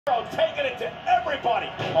Taking it to everybody.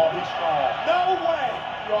 Oh, he's strong. No way.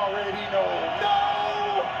 You already know.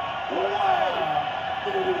 No way.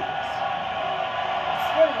 It is.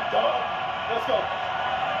 Swing, dog. Let's go.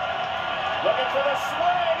 Looking for the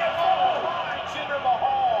swing and behind Jinder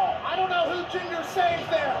Mahal. I don't know who Jinder saved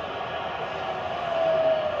there.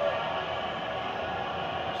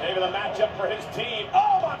 Saving the matchup for his team.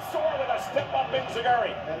 Oh, Mansoor with a step up in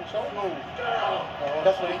Zaguri. And show move.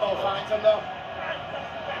 That's what he finds him though.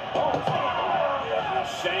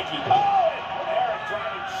 Shanky. Oh, and Eric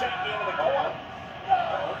driving Shanky into the corner.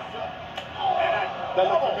 That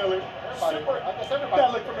look familiar.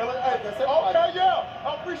 That look familiar. Hey, okay, yeah. I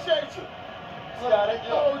appreciate you. Let's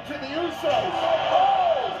go to the Usos.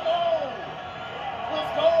 Oh, let's go.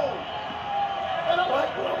 Let's go. And I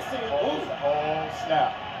like what I'm seeing. Oh,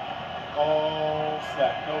 snap. Oh,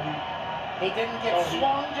 snap. No, he didn't get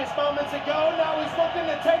swung just moments ago. Now he's looking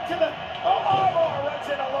to take to the... Armor runs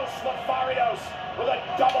into Los Lothaриos with a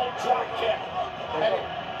double drop kick. Headed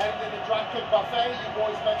to the drop kick buffet. You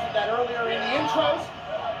boys mentioned that earlier in the intros.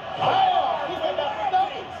 Oh, he's got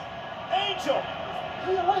doubles. Angel.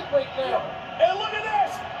 He's a lightweight now. And look at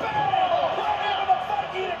this. Bang! Right into the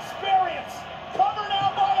Viking experience. Covered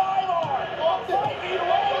out by Ivar. Viking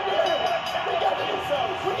rolling in. We got the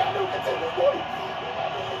Usos. We got new contenders, boy.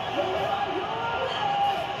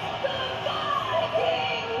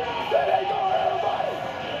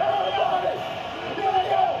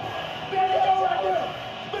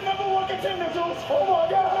 Oh my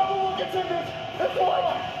God, number one contenders. That's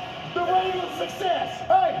why the reign was a success.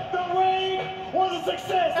 Hey, the reign was a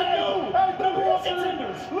success. Hey, number one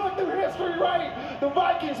contenders. Look through history, right? The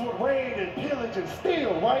Vikings would raid and pillage and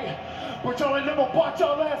steal, right? But y'all ain't never bought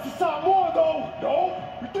y'all ass to Samoa, though. No.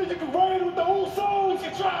 You think you can raid with the Usos?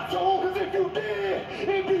 You try to, because if you did,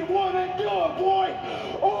 it'd be one and done, boy.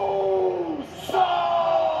 Usos!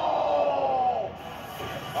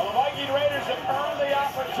 Well, the Viking Raiders have earned the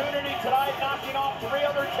opportunity tonight, knocking off 3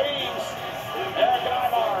 other teams. Eric and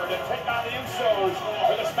Ivar to take on the Usos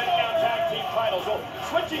for the Smackdown Tag Team Titles. Well,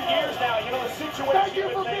 switching gears now, you know the situation. Thank you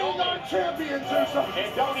for being our champions, Usos.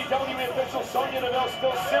 And WWE official Sonya Deville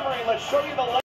still simmering. Let's show you the